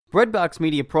Breadbox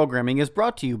Media Programming is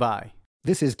brought to you by...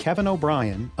 This is Kevin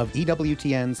O'Brien of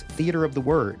EWTN's Theater of the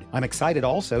Word. I'm excited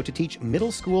also to teach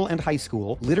middle school and high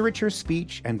school literature,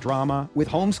 speech, and drama with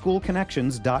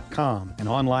homeschoolconnections.com, an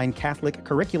online Catholic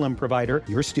curriculum provider.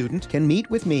 Your student can meet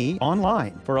with me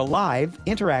online for a live,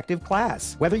 interactive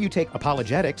class. Whether you take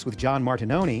apologetics with John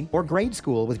Martinoni, or grade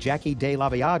school with Jackie De La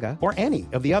Viaga, or any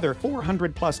of the other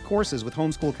 400-plus courses with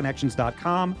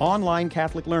homeschoolconnections.com, online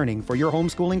Catholic learning for your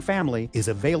homeschooling family is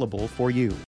available for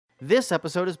you. This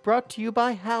episode is brought to you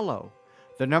by Hallow,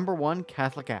 the #1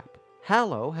 Catholic app.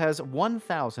 Hallow has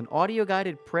 1,000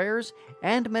 audio-guided prayers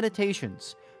and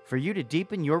meditations for you to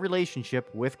deepen your relationship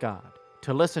with God.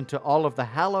 To listen to all of the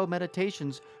Hallow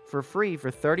meditations for free for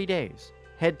 30 days,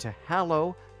 head to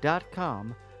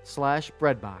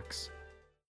hallow.com/breadbox.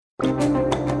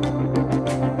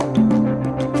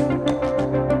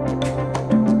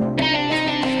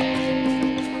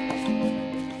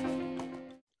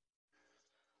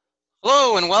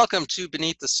 Hello and welcome to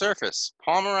Beneath the Surface.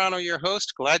 Paul Morano, your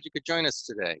host. Glad you could join us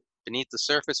today. Beneath the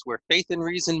Surface, where faith and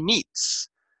reason meets.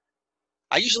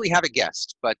 I usually have a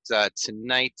guest, but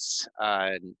tonight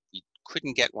we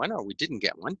couldn't get one, or we didn't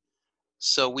get one.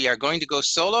 So we are going to go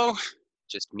solo,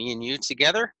 just me and you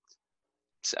together.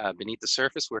 Beneath the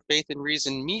Surface, where faith and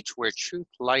reason meet, where truth,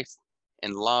 life,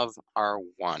 and love are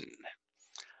one.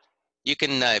 You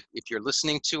can, if you're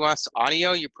listening to us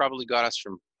audio, you probably got us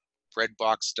from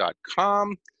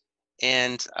breadbox.com,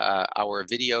 and our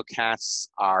video casts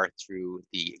are through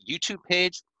the YouTube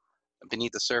page,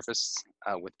 Beneath the Surface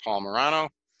with Paul Morano,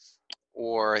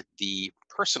 or the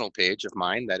personal page of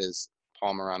mine, that is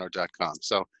paulmorano.com.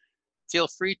 So feel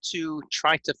free to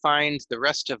try to find the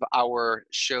rest of our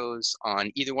shows on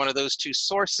either one of those two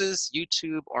sources,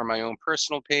 YouTube or my own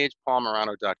personal page,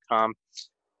 paulmorano.com.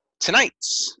 Tonight,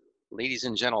 ladies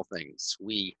and gentlethings,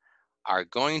 we are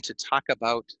going to talk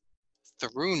about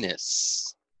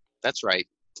Throughness. That's right,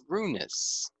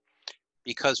 Throughness.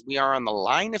 Because we are on the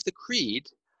line of the creed,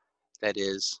 that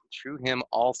is, through him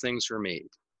all things were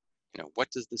made. You know, what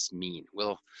does this mean?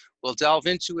 We'll delve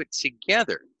into it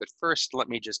together. But first, let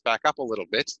me just back up a little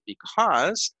bit,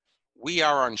 because we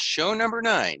are on show number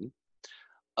 9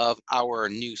 of our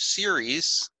new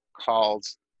series called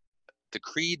The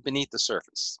Creed Beneath the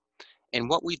Surface. And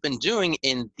what we've been doing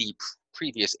in the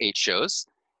previous 8 shows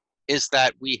is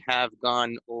that we have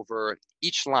gone over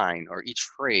each line or each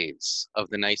phrase of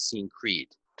the Nicene Creed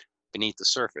beneath the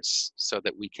surface, so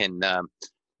that we can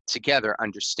together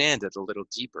understand it a little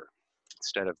deeper.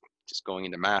 Instead of just going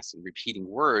into Mass and repeating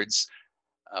words,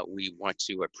 we want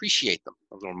to appreciate them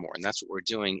a little more, and that's what we're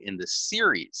doing in this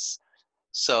series.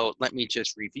 So let me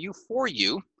just review for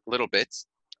you a little bit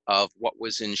of what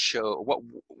was in show,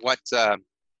 what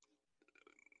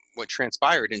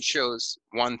transpired in shows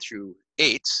 1 through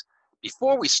 8,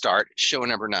 before we start show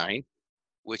number 9,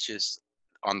 which is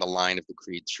on the line of the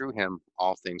creed, through him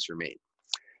all things are made.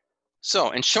 So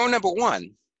in show number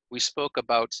 1, we spoke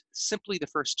about simply the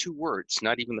first 2 words,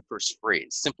 not even the first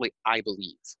phrase, simply I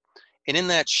believe. And in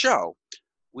that show,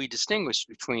 we distinguished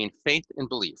between faith and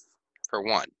belief, for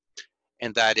one.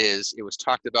 And that is, it was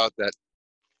talked about that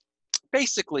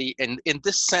basically in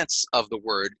this sense of the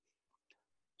word,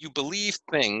 you believe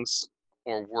things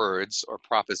or words or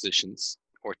propositions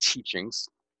or teachings,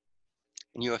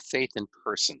 and you have faith in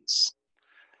persons.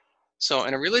 So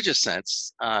in a religious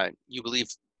sense, you believe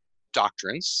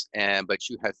doctrines, but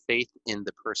you have faith in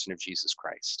the person of Jesus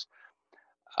Christ.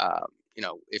 You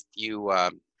know, if you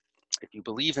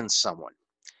believe in someone,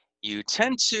 you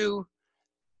tend to,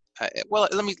 well,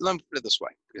 let me put it this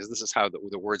way, because this is how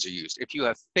the words are used. If you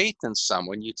have faith in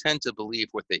someone, you tend to believe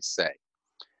what they say.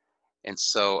 And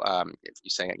so if you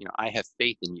say, you know, I have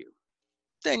faith in you,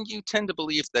 then you tend to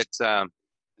believe that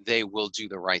they will do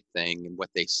the right thing, and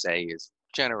what they say is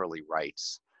generally right.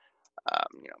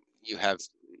 You know,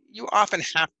 you often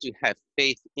have to have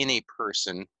faith in a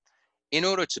person in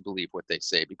order to believe what they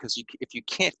say, because if you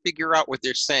can't figure out what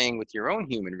they're saying with your own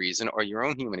human reason or your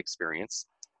own human experience,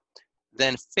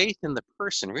 then faith in the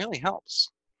person really helps.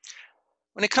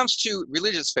 When it comes to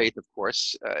religious faith, of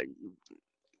course,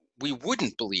 we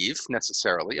wouldn't believe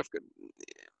necessarily of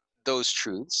those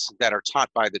truths that are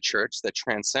taught by the church that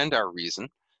transcend our reason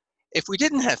if we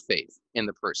didn't have faith in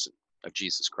the person of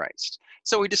Jesus Christ.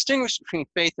 So we distinguish between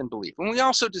faith and belief. And we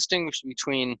also distinguish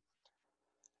between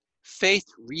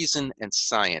faith, reason, and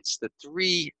science, the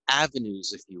 3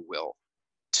 avenues, if you will,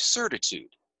 to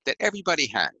certitude that everybody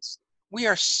has. We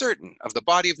are certain of the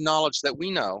body of knowledge that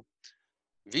we know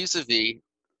vis-a-vis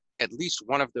at least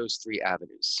one of those 3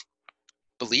 avenues.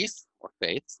 Belief or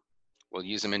faith, we'll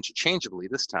use them interchangeably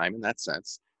this time in that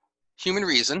sense. Human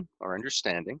reason or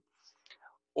understanding,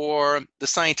 or the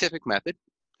scientific method,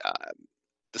 uh,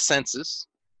 the senses,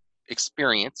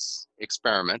 experience,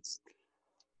 experiments,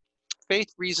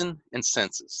 faith, reason, and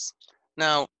senses.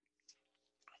 Now,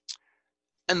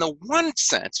 in the one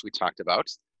sense we talked about,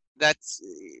 that's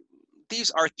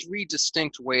these are three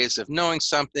distinct ways of knowing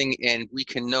something, and we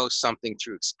can know something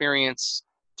through experience,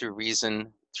 through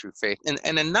reason, through faith. And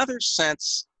in another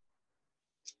sense,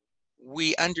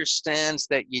 we understand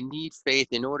that you need faith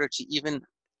in order to even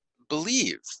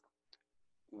believe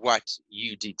what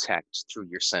you detect through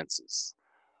your senses,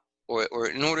 or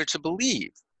in order to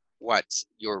believe what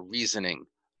your reasoning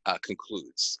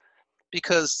concludes.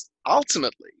 Because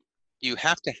ultimately, you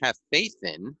have to have faith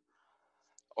in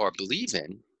or believe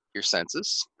in your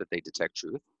senses that they detect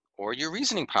truth, or your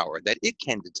reasoning power that it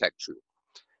can detect truth.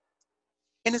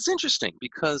 And it's interesting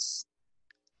because,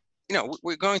 you know,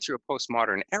 we're going through a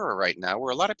postmodern era right now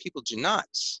where a lot of people do not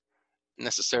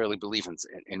necessarily believe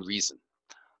in reason.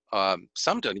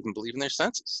 Some don't even believe in their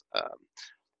senses. Of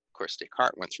course,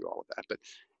 Descartes went through all of that, but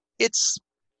it's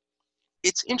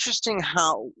interesting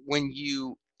how when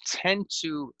you tend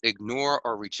to ignore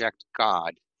or reject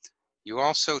God, you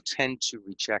also tend to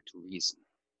reject reason.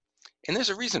 And there's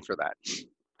a reason for that.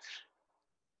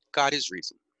 God is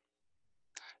reason.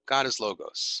 God is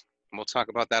logos. And we'll talk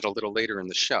about that a little later in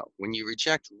the show. When you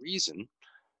reject reason,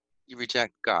 you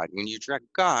reject God. When you reject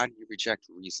God, you reject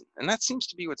reason. And that seems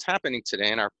to be what's happening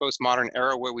today in our postmodern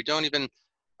era, where we don't even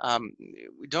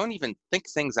think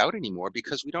things out anymore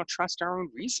because we don't trust our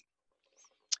own reason.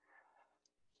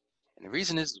 And the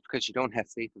reason is because you don't have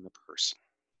faith in the person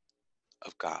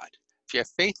of God. If you have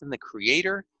faith in the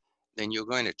Creator, then you're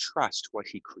going to trust what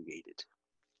He created,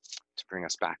 to bring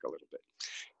us back a little bit.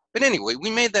 But anyway, we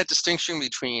made that distinction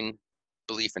between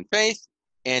belief and faith,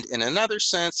 and in another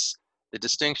sense, the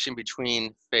distinction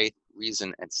between faith,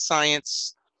 reason, and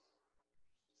science.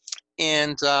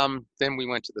 And then we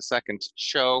went to the second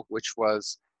show, which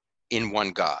was In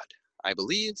One God. I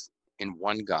believe in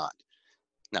one God.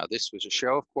 Now, this was a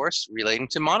show, of course, relating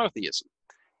to monotheism.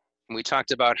 And we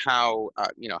talked about how,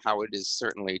 how it is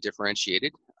certainly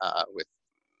differentiated with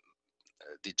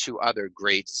the two other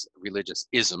great religious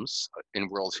isms in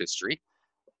world history,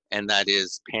 and that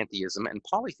is pantheism and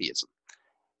polytheism.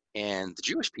 And the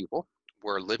Jewish people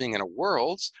were living in a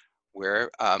world where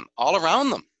all around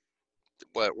them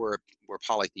were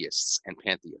polytheists and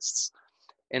pantheists.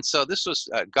 And so this was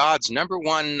God's number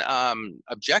one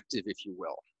objective, if you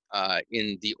will,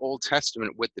 in the Old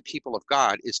Testament with the people of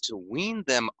God, is to wean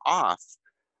them off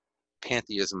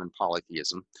pantheism and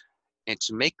polytheism, and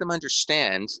to make them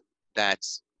understand that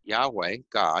Yahweh,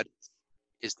 God,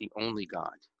 is the only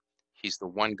God. He's the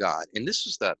one God. And this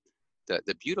was the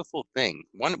beautiful thing,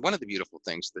 one of the beautiful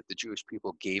things that the Jewish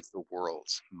people gave the world,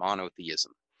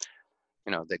 monotheism.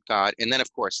 You know, that God, and then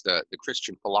of course the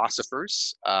Christian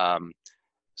philosophers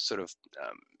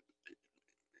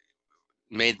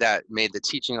made the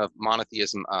teaching of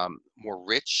monotheism more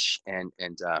rich and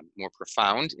more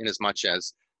profound, in as much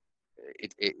as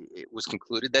it was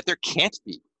concluded that there can't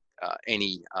be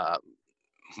any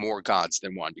more gods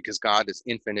than one, because God is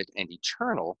infinite and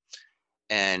eternal,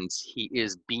 and He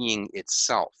is being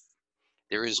itself.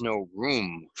 There is no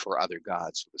room for other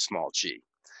gods with a small g.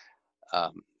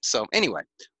 So anyway,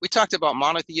 we talked about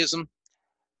monotheism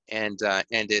and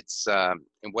its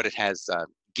and what it has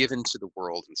given to the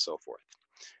world and so forth.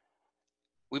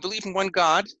 We believe in one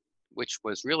God, which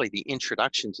was really the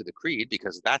introduction to the creed,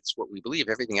 because that's what we believe.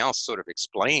 Everything else sort of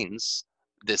explains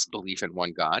this belief in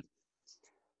one God.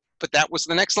 But that was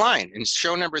the next line. In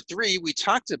show number 3, we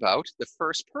talked about the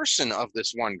first person of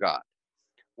this one God,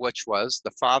 which was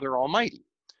the Father Almighty.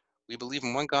 We believe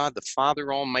in one God, the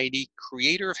Father Almighty,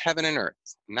 creator of heaven and earth.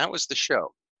 And that was the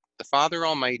show, the Father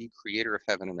Almighty, creator of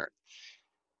heaven and earth.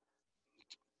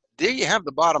 There you have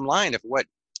the bottom line of what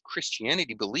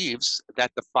Christianity believes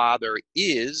that the Father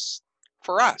is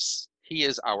for us. He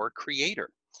is our creator.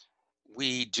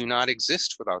 We do not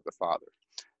exist without the Father.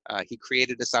 He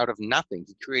created us out of nothing.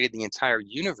 He created the entire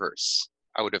universe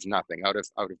out of nothing, out of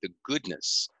the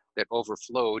goodness that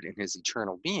overflowed in His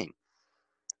eternal being,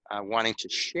 wanting to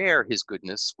share His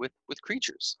goodness with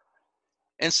creatures.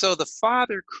 And so the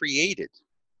Father created,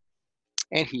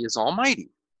 and He is almighty.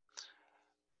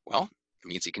 Well, it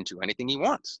means He can do anything He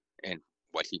wants. And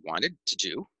what He wanted to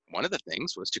do, one of the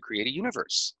things, was to create a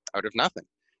universe out of nothing,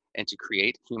 and to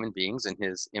create human beings in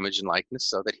His image and likeness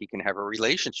so that He can have a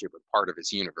relationship with part of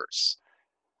His universe.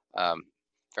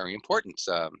 Very important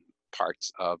part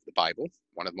of the Bible.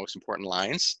 One of the most important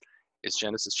lines is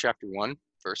Genesis chapter 1,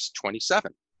 verse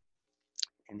 27.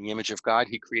 In the image of God,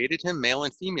 He created him, male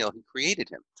and female, He created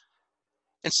him.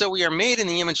 And so we are made in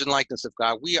the image and likeness of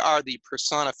God. We are the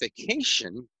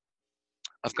personification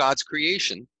of God's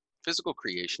creation, physical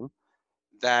creation,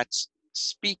 that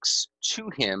speaks to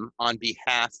him on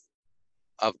behalf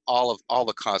of all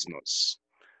the cosmos.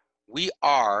 We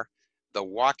are the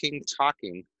walking,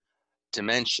 talking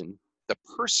dimension, the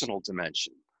personal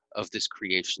dimension of this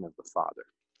creation of the Father.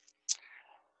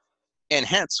 And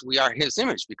hence we are his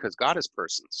image, because God is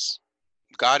persons.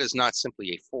 God is not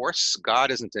simply a force.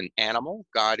 God isn't an animal.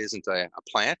 God isn't a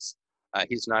plant.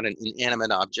 He's not an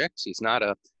inanimate object. He's not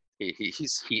he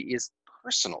is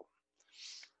personal.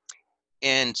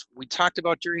 And we talked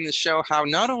about during the show how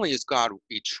not only is God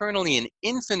eternally and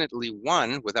infinitely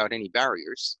one without any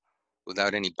barriers,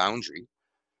 without any boundary,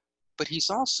 but he's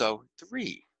also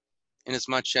three,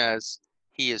 inasmuch as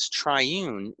he is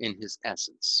triune in his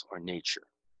essence or nature.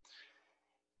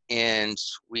 And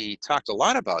we talked a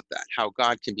lot about that, how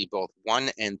God can be both one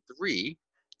and three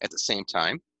at the same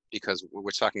time, because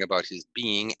we're talking about his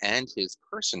being and his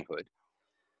personhood,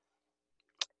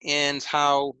 and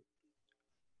how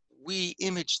we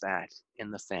image that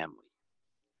in the family.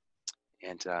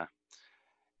 And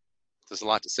there's a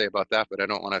lot to say about that, but I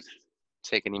don't want to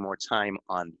take any more time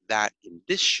on that in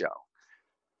this show.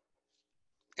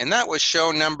 And that was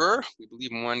show number, we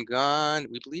believe in one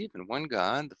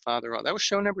God, the Father. That was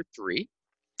show number 3.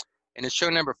 And in show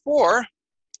number 4,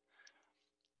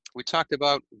 we talked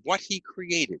about what he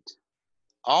created.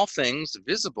 All things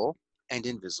visible and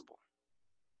invisible.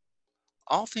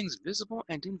 All things visible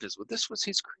and invisible. This was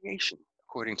his creation,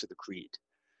 according to the Creed.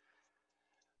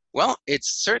 Well,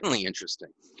 it's certainly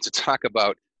interesting to talk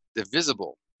about the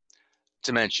visible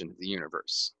dimension of the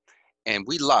universe. And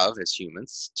we love, as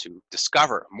humans, to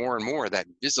discover more and more that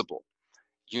visible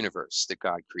universe that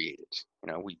God created.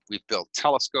 You know, we've built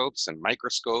telescopes and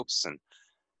microscopes, and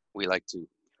we like to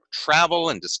travel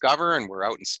and discover, and we're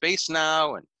out in space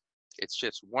now, and it's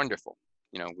just wonderful.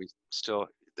 You know, we still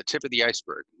the tip of the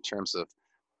iceberg in terms of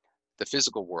the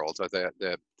physical world, or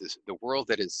the world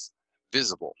that is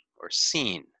visible or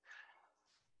seen.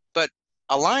 But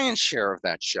a lion's share of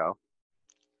that show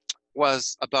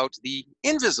was about the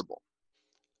invisible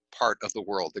part of the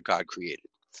world that God created.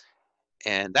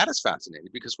 And that is fascinating,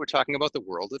 because we're talking about the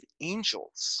world of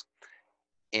angels,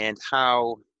 and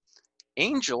how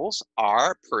angels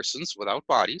are persons without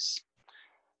bodies.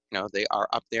 You know, they are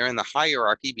up there in the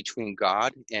hierarchy between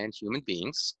God and human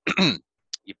beings.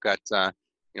 You've got,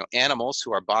 animals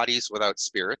who are bodies without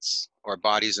spirits, or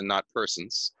bodies and not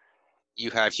persons. You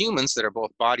have humans that are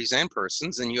both bodies and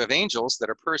persons, and you have angels that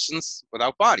are persons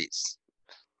without bodies.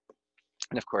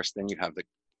 And of course, then you have the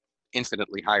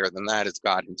infinitely higher than that is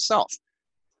God himself.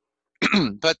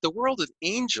 But the world of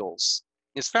angels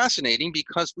is fascinating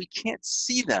because we can't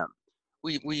see them.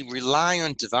 We rely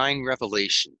on divine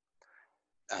revelation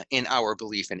in our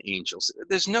belief in angels.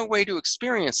 There's no way to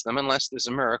experience them unless there's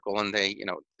a miracle, and they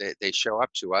show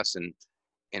up to us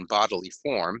in bodily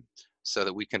form so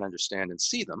that we can understand and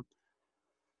see them.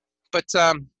 But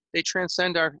they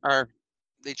transcend our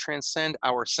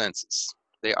senses.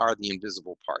 They are the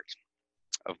invisible part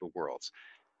of the world.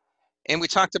 And we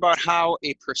talked about how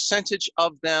a percentage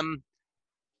of them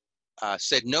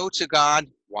said no to God.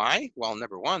 Why? Well,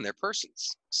 number one, they're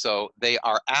persons. So they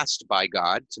are asked by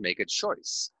God to make a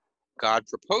choice. God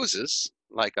proposes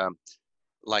like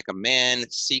a man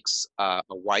seeks a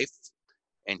wife,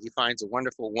 and he finds a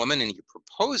wonderful woman and he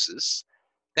proposes.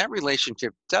 That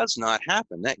relationship does not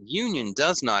happen. That union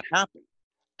does not happen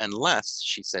unless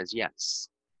she says yes.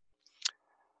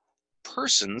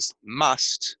 Persons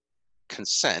must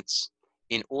consent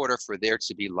in order for there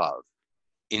to be love,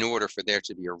 in order for there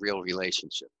to be a real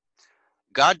relationship.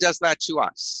 God does that to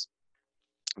us,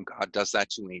 and God does that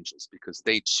to angels, because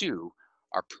they too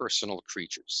are personal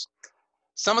creatures.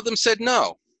 Some of them said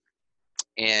no,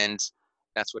 and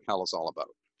that's what hell is all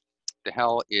about. The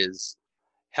hell is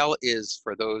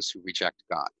for those who reject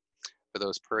God, for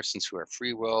those persons who have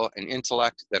free will and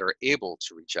intellect that are able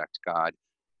to reject God.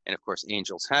 And of course,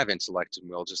 angels have intellect and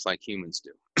will, just like humans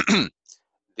do.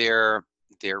 Their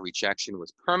rejection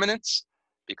was permanent,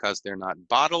 because they're not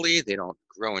bodily, they don't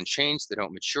grow and change, they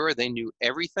don't mature. They knew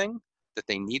everything that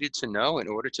they needed to know in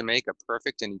order to make a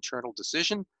perfect and eternal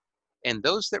decision. And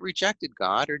those that rejected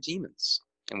God are demons.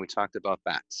 And we talked about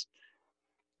that.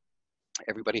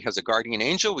 Everybody has a guardian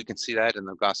angel. We can see that in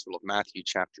the Gospel of Matthew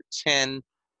chapter 10,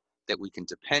 that we can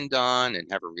depend on and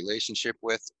have a relationship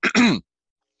with.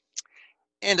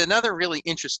 And another really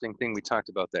interesting thing we talked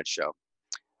about that show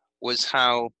was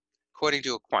how, according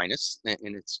to Aquinas,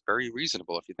 and it's very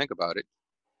reasonable if you think about it,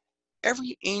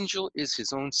 every angel is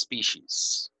his own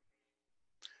species.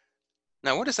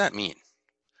 Now, what does that mean?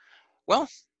 Well,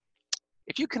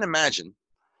 If you can imagine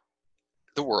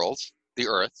the world, the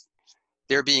earth,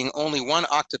 there being only one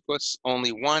octopus,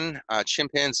 only one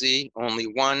chimpanzee, only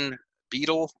one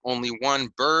beetle, only one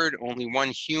bird, only one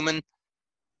human,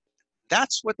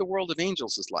 that's what the world of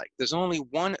angels is like. There's only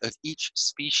one of each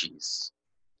species.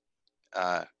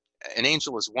 An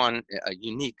angel is one, a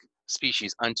unique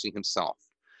species unto himself.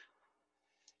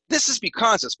 This is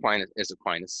because, as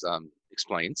Aquinas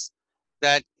explains,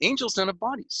 that angels don't have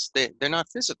bodies. They're not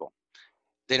physical.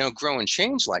 They don't grow and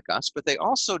change like us, but they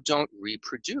also don't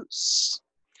reproduce.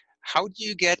 How do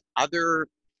you get other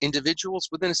individuals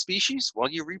within a species? Well,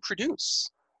 you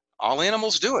reproduce. All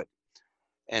animals do it.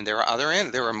 And there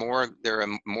are more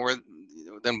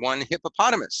than one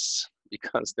hippopotamus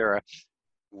because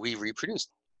we reproduce.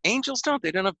 Angels don't.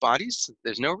 They don't have bodies.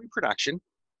 There's no reproduction.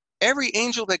 Every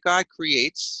angel that God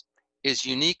creates is a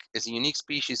unique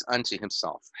species unto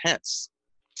himself. Hence,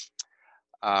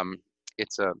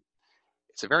 it's a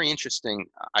very interesting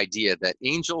idea that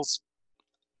angels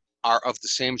are of the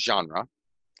same genre,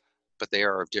 but they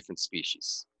are of different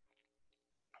species.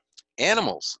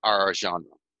 Animals are a genre.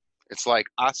 It's like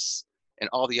us and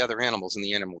all the other animals in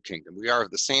the animal kingdom. We are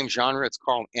of the same genre. It's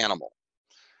called animal.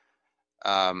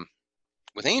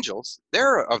 With angels,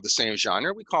 they're of the same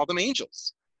genre. We call them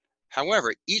angels.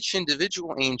 However, each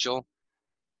individual angel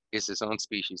is his own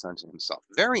species unto himself.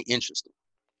 Very interesting.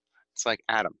 It's like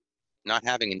Adam, not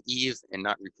having an Eve and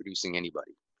not reproducing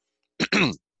anybody.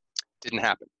 Didn't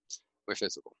happen. We're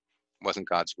physical. Wasn't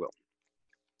God's will.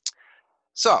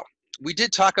 So we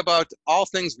did talk about all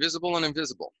things visible and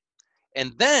invisible.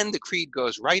 And then the creed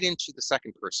goes right into the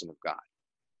second person of God.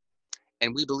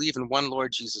 And we believe in one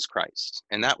Lord Jesus Christ.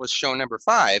 And that was show number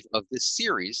 5 of this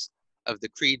series of the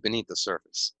creed beneath the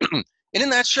surface. And in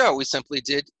that show, we simply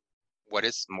did what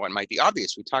might be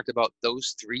obvious. We talked about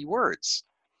those 3 words,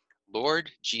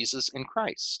 Lord, Jesus, and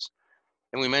Christ.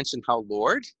 And we mentioned how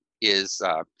Lord is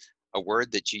a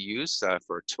word that you use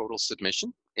for total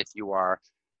submission. If you are,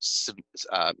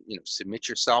 submit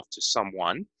yourself to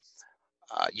someone,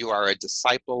 you are a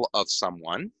disciple of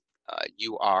someone.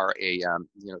 You are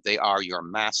they are your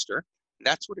master.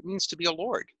 That's what it means to be a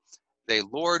Lord. They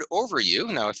lord over you.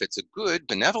 Now, if it's a good,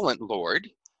 benevolent Lord,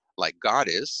 like God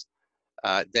is,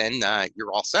 then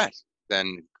you're all set.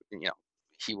 Then,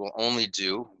 he will only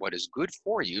do what is good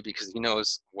for you because he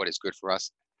knows what is good for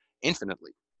us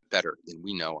infinitely better than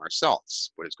we know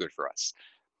ourselves what is good for us.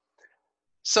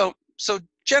 So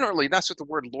generally, that's what the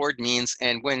word Lord means.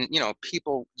 And when,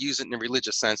 people use it in a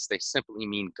religious sense, they simply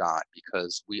mean God,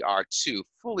 because we are to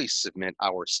fully submit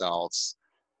ourselves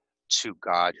to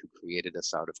God who created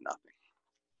us out of nothing.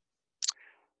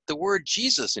 The word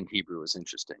Jesus in Hebrew is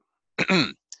interesting.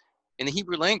 In the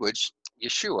Hebrew language,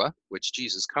 Yeshua, which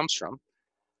Jesus comes from,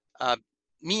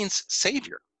 means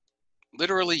Savior.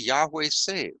 Literally, Yahweh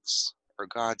saves, or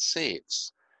God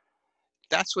saves.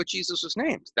 That's what Jesus was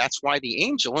named. That's why the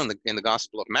angel in the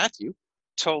Gospel of Matthew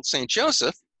told St.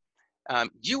 Joseph,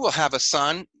 you will have a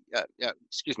son,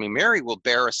 Mary will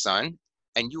bear a son,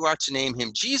 and you are to name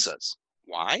him Jesus.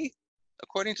 Why?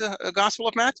 According to the Gospel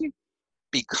of Matthew?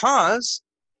 Because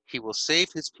he will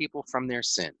save his people from their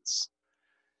sins.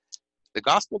 The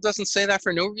Gospel doesn't say that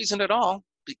for no reason at all.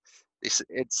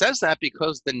 It says that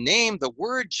because the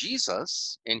word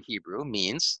Jesus in Hebrew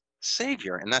means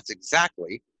Savior, and that's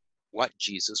exactly what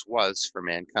Jesus was for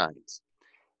mankind.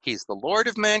 He's the Lord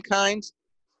of mankind.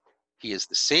 He is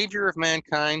the Savior of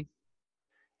mankind.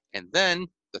 And then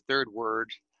the third word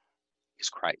is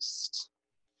Christ.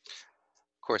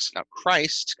 Of course, now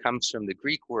Christ comes from the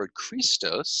Greek word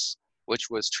Christos, which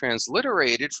was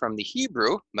transliterated from the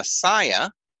Hebrew Messiah.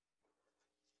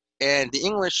 And the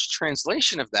English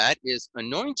translation of that is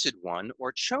anointed one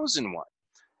or chosen one.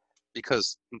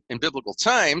 Because in biblical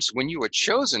times, when you were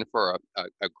chosen for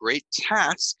a great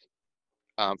task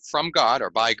from God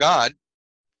or by God,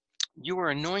 you were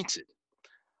anointed.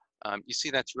 You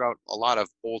see that throughout a lot of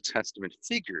Old Testament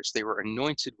figures. They were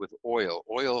anointed with oil.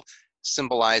 Oil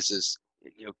symbolizes,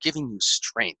 giving you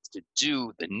strength to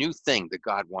do the new thing that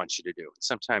God wants you to do.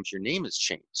 Sometimes your name is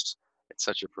changed. It's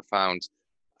such a profound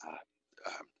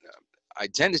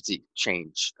identity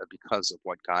change because of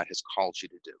what God has called you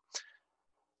to do.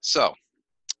 So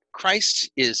Christ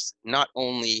is not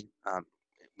only,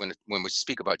 when we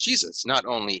speak about Jesus, not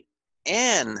only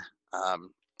a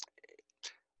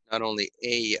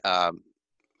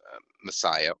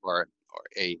Messiah or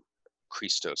a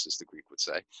Christos, as the Greek would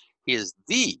say. He is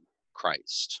the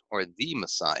Christ or the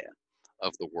Messiah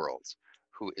of the world,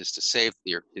 who is to save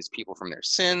his people from their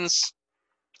sins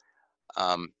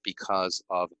because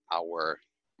of our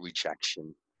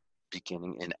rejection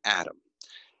beginning in Adam.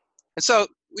 And so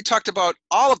we talked about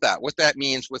all of that, what that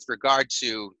means with regard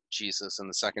to Jesus and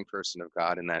the second person of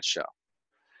God in that show.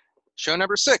 Show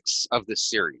number 6 of this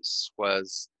series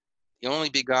was the only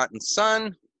begotten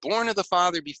Son, born of the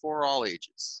Father before all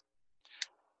ages.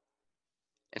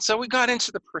 And so we got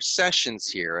into the processions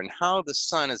here and how the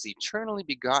Son is eternally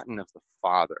begotten of the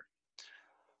Father,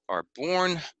 or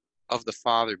born of the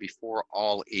Father before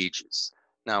all ages.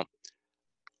 Now,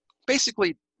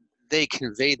 basically, they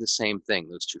convey the same thing,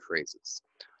 those two phrases.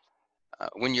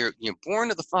 When you're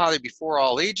born of the Father before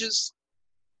all ages,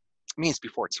 it means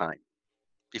before time.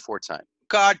 Before time.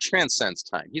 God transcends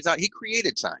time. He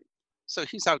created time, so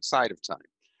he's outside of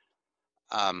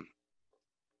time.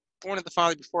 Born of the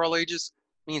Father before all ages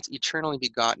means eternally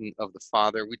begotten of the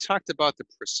Father. We talked about the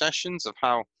processions of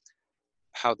how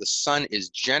the Son is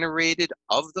generated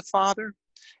of the Father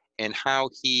and how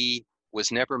he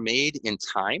was never made in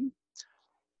time,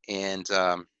 and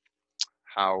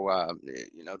how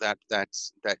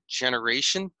that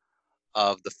generation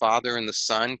of the Father and the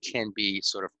Son can be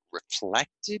sort of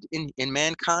reflected in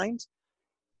mankind,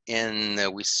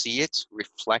 and we see it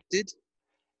reflected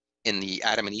in the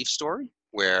Adam and Eve story,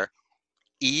 where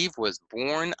Eve was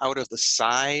born out of the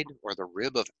side or the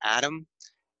rib of Adam,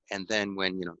 and then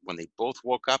when they both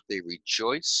woke up, they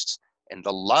rejoiced, and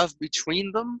the love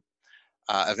between them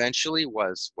eventually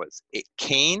was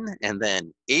Cain, and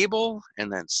then Abel,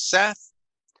 and then Seth,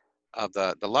 of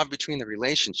the love between the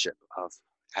relationship of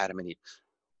Adam and Eve.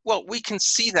 Well, we can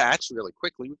see that really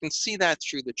quickly. We can see that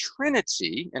through the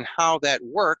Trinity and how that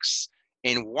works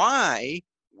and why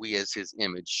we as his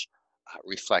image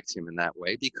reflect him in that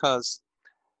way, because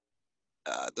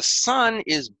the Son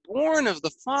is born of the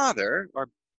Father, or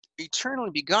eternally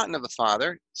begotten of the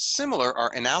Father, similar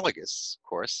or analogous, of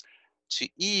course, to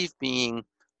Eve being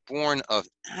born of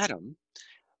Adam,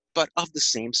 but of the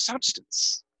same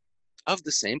substance, of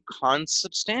the same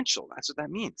consubstantial. That's what that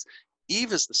means.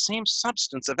 Eve is the same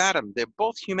substance of Adam. They're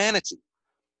both humanity,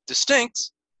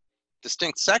 distinct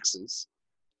sexes,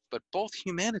 but both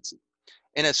humanity.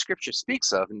 And as Scripture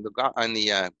speaks of in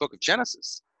the book of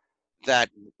Genesis, that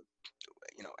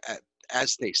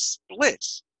as they split,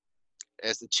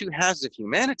 as the two halves of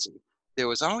humanity, there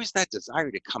was always that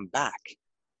desire to come back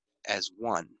as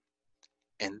one.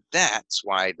 And that's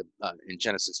why in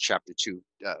Genesis chapter 2,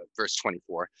 verse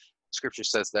 24, Scripture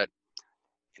says that,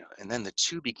 and then the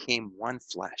two became one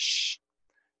flesh.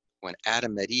 When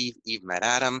Adam met Eve, Eve met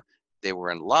Adam, they were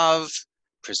in love,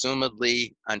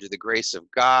 presumably under the grace of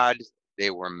God. They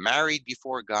were married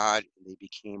before God, and they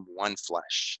became one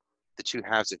flesh. The two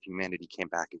halves of humanity came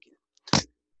back again.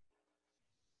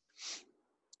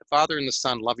 The Father and the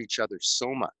Son love each other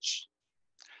so much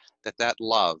that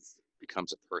love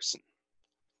becomes a person.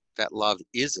 That love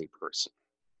is a person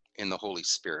in the Holy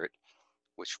Spirit,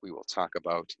 which we will talk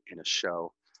about in a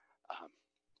show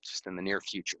just in the near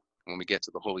future when we get to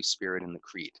the Holy Spirit and the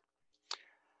Creed.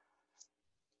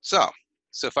 So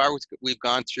far we've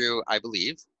gone through, I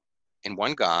believe, in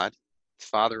one God,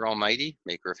 Father Almighty,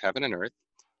 maker of heaven and earth,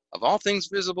 of all things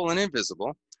visible and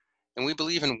invisible, and we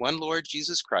believe in one Lord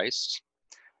Jesus Christ,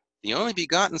 the only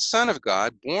begotten Son of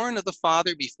God, born of the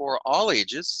Father before all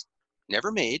ages,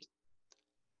 never made,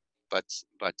 but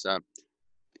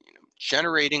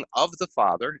generating of the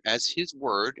Father as his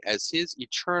word, as his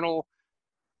eternal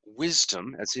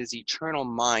wisdom, as his eternal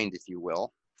mind, if you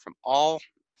will, from all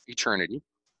eternity.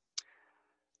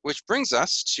 Which brings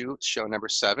us to show number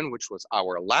 7, which was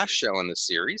our last show in the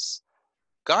series,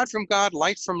 God from God,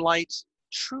 light from light,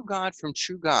 true God from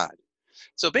true God.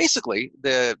 So basically,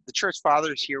 the church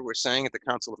fathers here were saying at the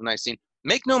Council of Nicene,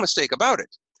 make no mistake about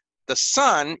it, the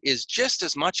Son is just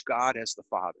as much God as the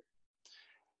Father.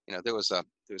 There was a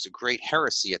great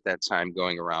heresy at that time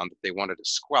going around that they wanted to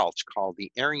squelch, called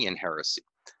the Arian heresy,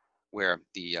 where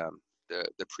the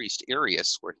priest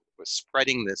Arius was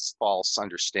spreading this false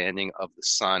understanding of the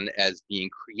Son as being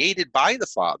created by the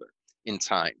Father in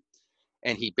time.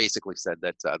 And he basically said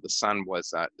that the Son was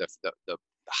the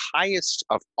highest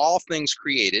of all things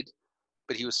created,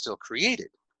 but he was still created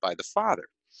by the Father.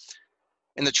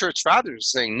 And the church fathers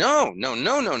are saying, no,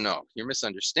 you're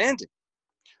misunderstanding,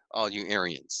 all you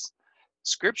Arians.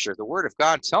 Scripture, the Word of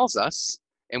God, tells us,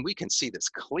 and we can see this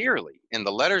clearly in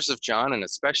the letters of John, and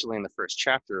especially in the first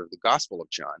chapter of the Gospel of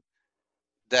John,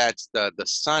 that the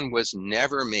Son was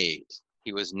never made.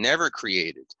 He was never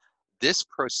created. This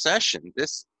procession,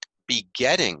 this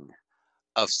begetting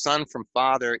of Son from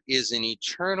Father is an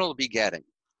eternal begetting.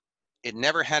 It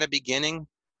never had a beginning.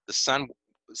 The Son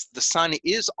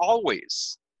is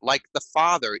always, like the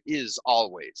Father is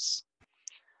always.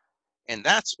 And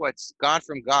that's what God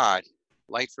from God,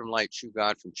 light from light, true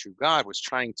God from true God was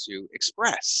trying to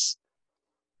express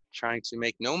trying to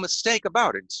make no mistake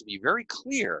about it, to be very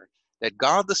clear that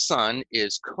God the Son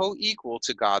is co-equal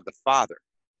to God the Father.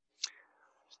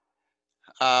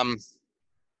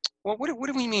 Well, what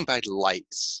do we mean by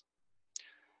lights?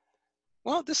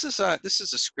 Well, this is a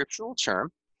scriptural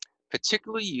term,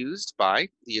 particularly used by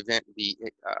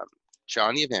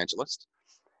John the Evangelist,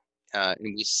 and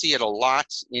we see it a lot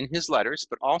in his letters,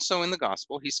 but also in the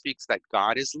Gospel. He speaks that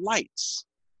God is lights.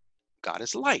 God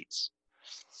is lights.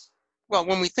 Well,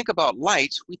 when we think about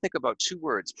light, we think about two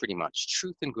words pretty much: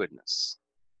 truth and goodness.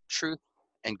 Truth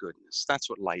and goodness. That's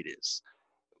what light is,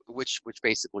 which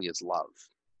basically is love.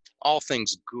 All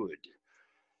things good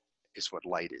is what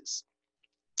light is.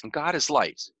 And God is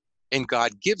light, and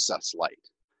God gives us light.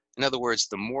 In other words,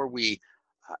 the more we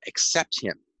accept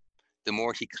him, the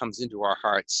more he comes into our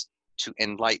hearts to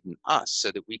enlighten us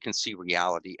so that we can see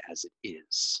reality as it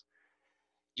is.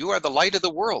 You are the light of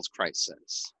the world, Christ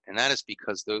says, and that is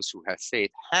because those who have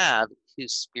faith have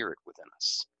his Spirit within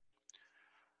us.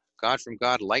 God from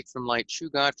God, light from light, true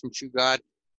God from true God,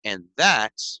 and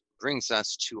that brings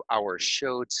us to our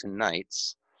show tonight.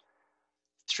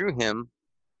 Through him,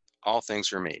 all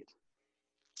things are made.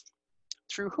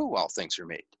 Through who all things are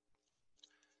made?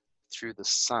 Through the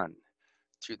Son,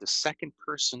 through the second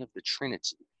person of the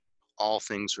Trinity, all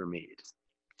things were made.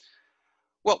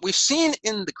 Well, we've seen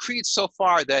in the creed so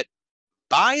far that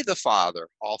by the Father,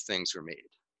 all things were made.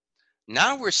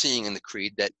 Now we're seeing in the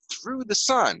creed that through the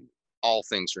Son, all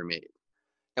things were made.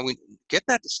 And we get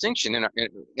that distinction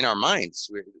in our minds.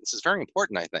 This is very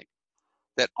important, I think,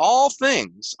 that all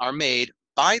things are made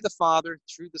by the Father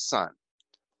through the Son.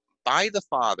 By the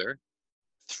Father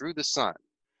through the Son.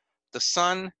 The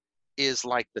Son is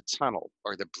like the tunnel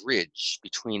or the bridge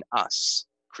between us,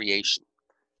 creation,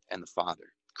 and the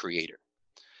Father, Creator.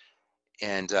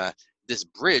 And this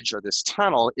bridge or this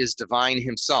tunnel is divine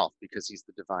himself because he's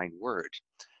the divine word.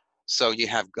 So you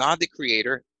have God the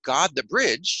Creator, God the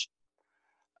bridge,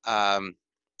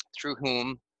 through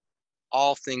whom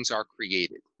all things are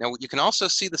created. Now you can also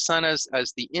see the Son as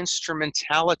the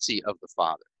instrumentality of the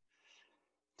Father.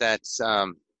 That's a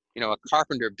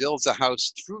carpenter builds a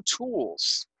house through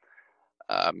tools.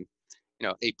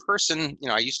 A person,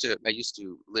 I used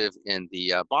to live in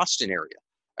the Boston area.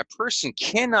 A person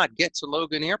cannot get to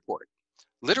Logan Airport.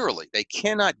 Literally, they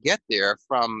cannot get there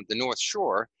from the North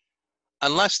Shore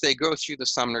unless they go through the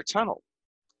Sumner Tunnel.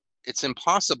 It's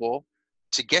impossible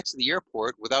to get to the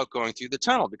airport without going through the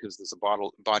tunnel because there's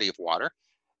a body of water,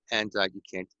 and you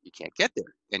can't get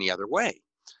there any other way.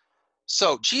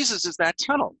 So Jesus is that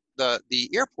tunnel. The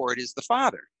airport is the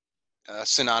Father,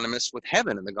 synonymous with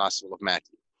heaven in the Gospel of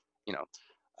Matthew.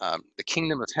 The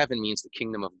kingdom of heaven means the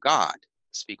kingdom of God,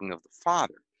 speaking of the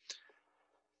Father.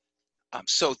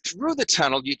 So through the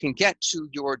tunnel, you can get to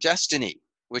your destiny,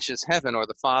 which is heaven or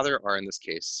the Father, or in this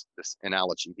case, this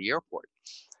analogy, the airport.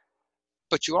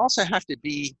 But you also have to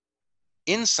be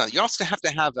inside. You also have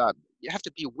to have you have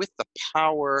to be with the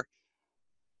power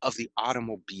of the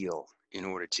automobile in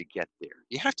order to get there.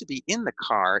 You have to be in the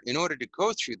car in order to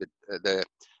go through the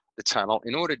tunnel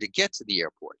in order to get to the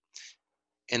airport.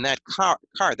 And that car,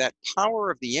 that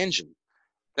power of the engine,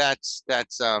 that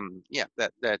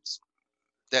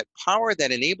power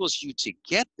that enables you to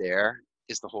get there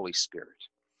is the Holy Spirit.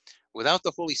 Without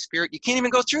the Holy Spirit, you can't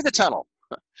even go through the tunnel.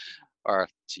 Or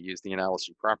to use the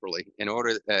analogy properly,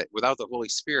 without the Holy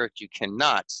Spirit, you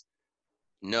cannot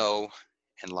know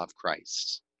and love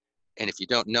Christ. And if you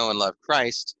don't know and love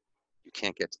Christ, you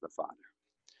can't get to the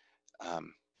Father.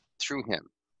 Through him,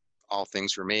 all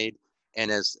things were made. And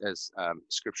as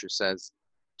Scripture says,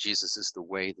 Jesus is the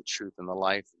way, the truth, and the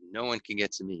life. No one can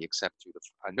get to me except through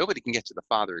nobody can get to the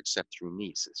Father except through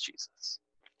me, says Jesus.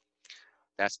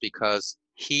 That's because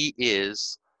he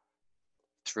is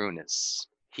Throughness.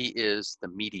 He is the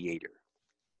mediator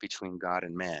between God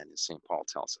and man, as St. Paul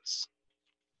tells us.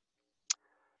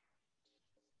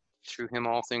 Through him,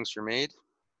 all things were made.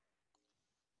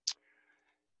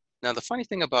 Now, the funny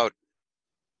thing about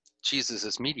Jesus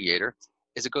as mediator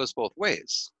is it goes both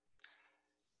ways.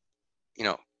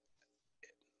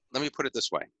 Let me put it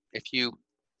this way. If you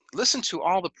listen to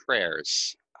all the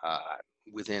prayers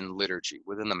within liturgy,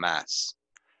 within the Mass,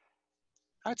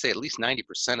 I would say at least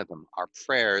 90% of them are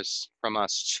prayers from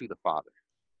us to the Father.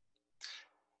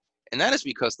 And that is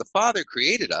because the Father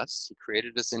created us. He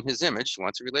created us in his image. He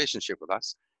wants a relationship with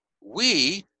us.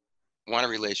 We want a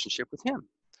relationship with him.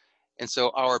 And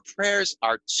so our prayers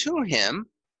are to him,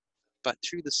 but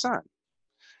through the Son.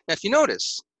 Now, if you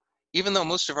notice, even though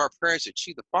most of our prayers are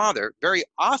to the Father, very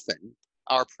often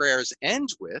our prayers end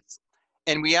with,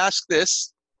 and we ask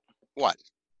this, what?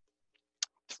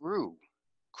 Through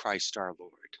Christ our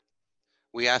Lord.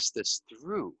 We ask this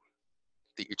through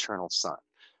the eternal Son,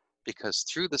 because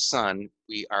through the Son,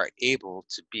 we are able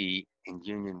to be in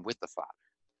union with the Father.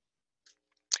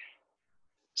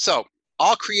 So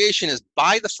all creation is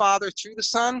by the Father through the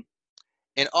Son,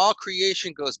 and all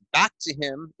creation goes back to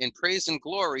him in praise and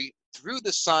glory through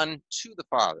the Son to the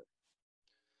Father.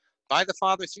 By the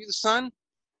Father through the Son,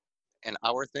 and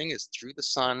our thing is through the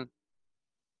Son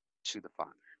to the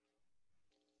Father.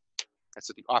 That's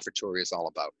what the offertory is all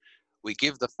about. We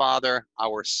give the Father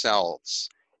ourselves,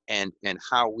 and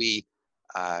how we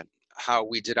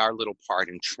did our little part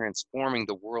in transforming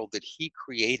the world that he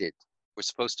created. We're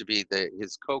supposed to be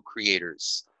his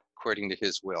co-creators according to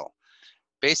his will.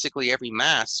 Basically, every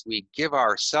Mass, we give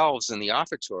ourselves in the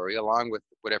offertory along with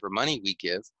whatever money we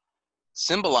give,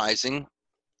 symbolizing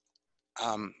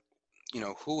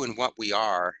who and what we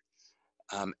are,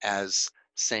 as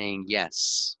saying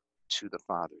yes to the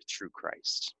Father through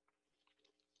Christ.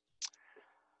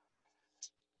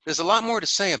 There's a lot more to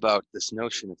say about this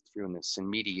notion of throughness and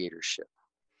mediatorship.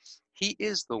 He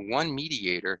is the one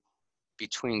mediator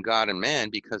between God and man,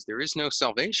 because there is no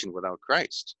salvation without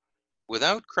Christ.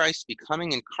 Without Christ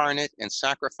becoming incarnate and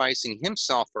sacrificing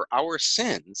himself for our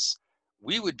sins,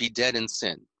 we would be dead in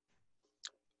sin.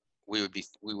 We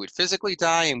would physically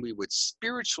die, and we would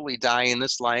spiritually die in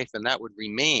this life, and that would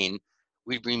remain.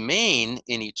 We'd remain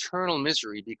in eternal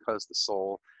misery because the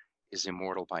soul is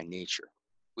immortal by nature.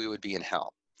 We would be in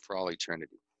hell for all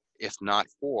eternity, if not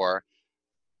for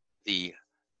the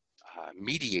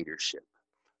mediatorship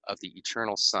of the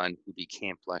eternal Son who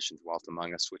became flesh and dwelt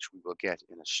among us, which we will get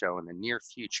in a show in the near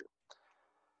future.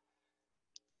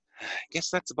 I guess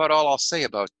that's about all I'll say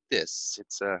about this.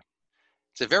 It's a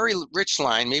very rich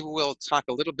line. Maybe we'll talk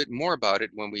a little bit more about it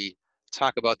when we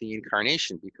talk about the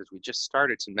incarnation, because we just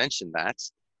started to mention that.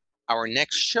 Our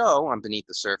next show on Beneath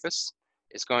the Surface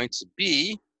is going to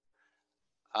be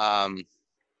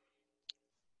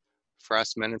for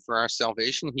us men and for our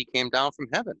salvation, he came down from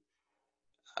heaven.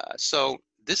 So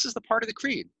this is the part of the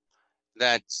creed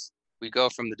that we go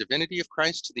from the divinity of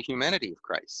Christ to the humanity of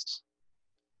Christ.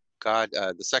 God,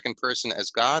 the second person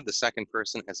as God, the second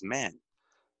person as man.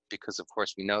 Because of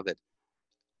course we know that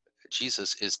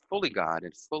Jesus is fully God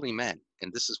and fully man.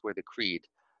 And this is where the creed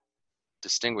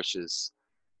distinguishes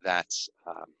that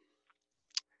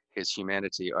his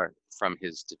humanity from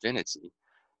his divinity,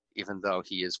 even though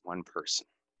he is one person.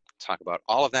 Talk about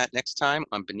all of that next time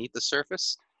on Beneath the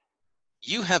Surface.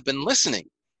 You have been listening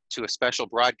to a special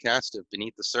broadcast of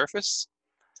Beneath the Surface,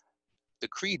 the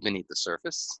Creed Beneath the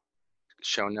Surface,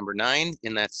 show number 9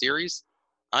 in that series.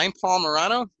 I'm Paul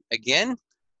Morano. Again,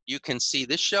 you can see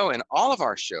this show and all of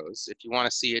our shows if you want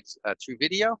to see it through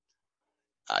video.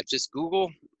 Just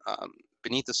Google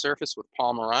Beneath the Surface with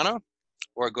Paul Morano,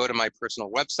 or go to my personal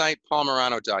website,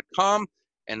 paulmorano.com,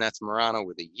 and that's Morano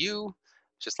with a U,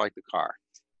 just like the car.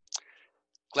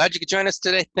 Glad you could join us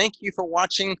today. Thank you for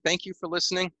watching. Thank you for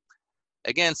listening.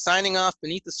 Again, signing off,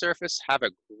 Beneath the Surface. Have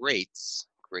a great,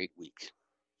 great week.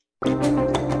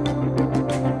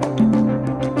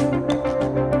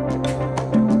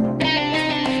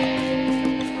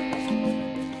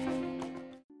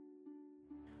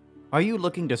 Are you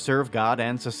looking to serve God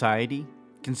and society?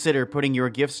 Consider putting your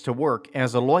gifts to work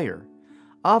as a lawyer.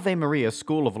 Ave Maria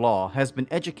School of Law has been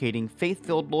educating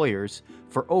faith-filled lawyers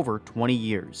for over 20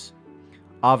 years.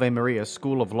 Ave Maria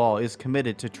School of Law is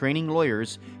committed to training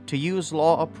lawyers to use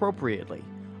law appropriately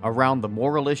around the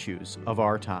moral issues of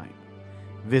our time.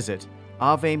 Visit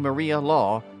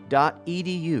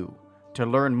avemarialaw.edu to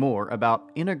learn more about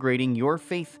integrating your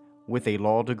faith with a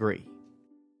law degree.